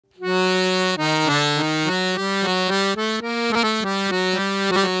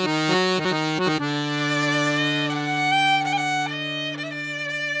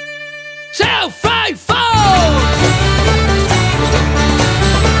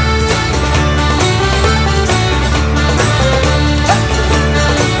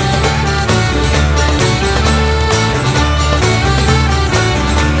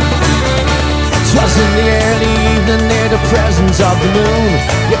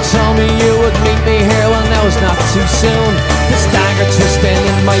too soon. This dagger twisting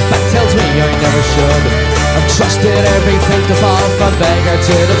in my back tells me I never should. I've trusted everything to fall from beggar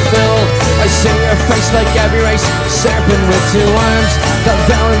to the fool. I see your face like every race serpent with two arms,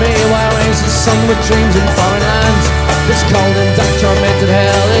 devour me while raising the sun with dreams in foreign lands. This cold and dark tormented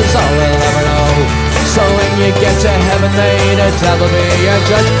hell is all we'll ever know. So when you get to heaven, may the devil be your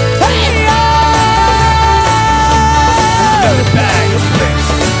judge. Hey, another bag of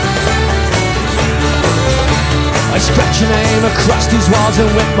bricks. I scratch your name across these walls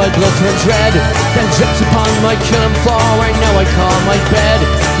and whip my blood turns red. Then drips upon my killing floor, I know I call my bed.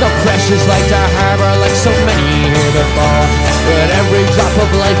 No pressures like the harbour, like so many here before. With every drop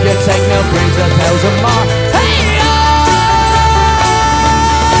of life you take now brings 1,000 more. Hey, oh,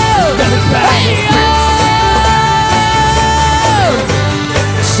 another bag of bricks.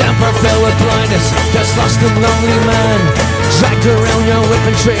 Semper filled with blindness, just lost and lonely man. Dragged around your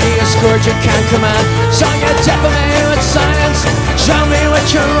whipping tree, a scourge you can't command. So you deafen me with silence, drown me with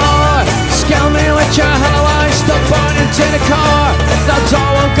your roar, scale me with your hollow eyes, still burning to the core. The door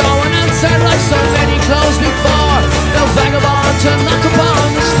won't go unanswered like so many closed before. No vagabond to knock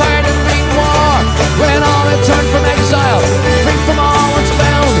upon this fired and beaten war. When all returned from exile, free from all once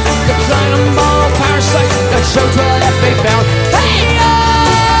bound, decline them all parasites, that truth will yet be found. Hey,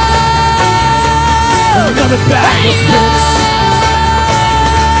 another bag of bricks.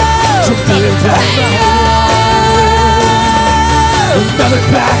 Another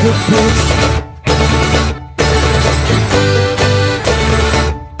bag of bricks.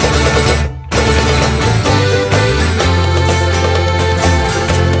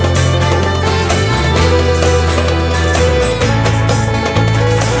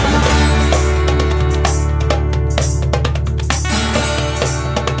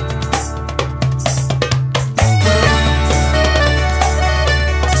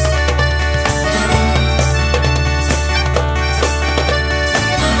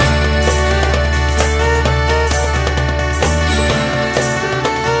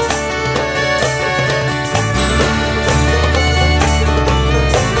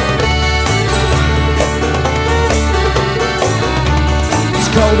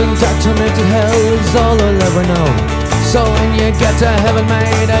 Cold and dark tormented hell is all I'll ever know. So when you get to heaven, may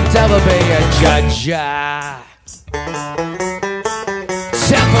the devil be your judge.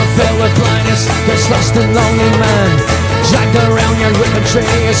 Temper filled with blindness, this lost and lonely man. Dragged around your whipping tree,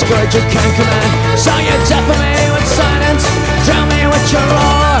 a scourge you can't command. So you deafen me with silence, drown me with your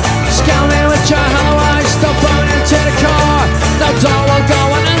roar, scale me with your hollow eyes, still burning to the core. The door will go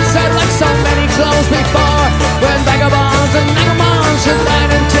unanswered like so many closed before. When vagabonds and vagabonds should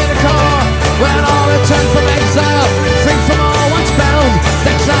light into the core. When all return from exile, free from all once bound,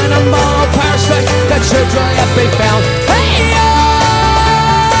 decline them all parasites, that should yet be found. Hey,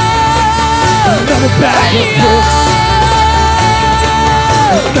 another bag of bricks.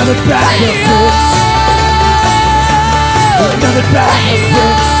 Another bag of bricks. Another bag of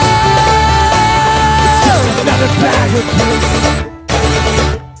bricks. It's just another bag of bricks.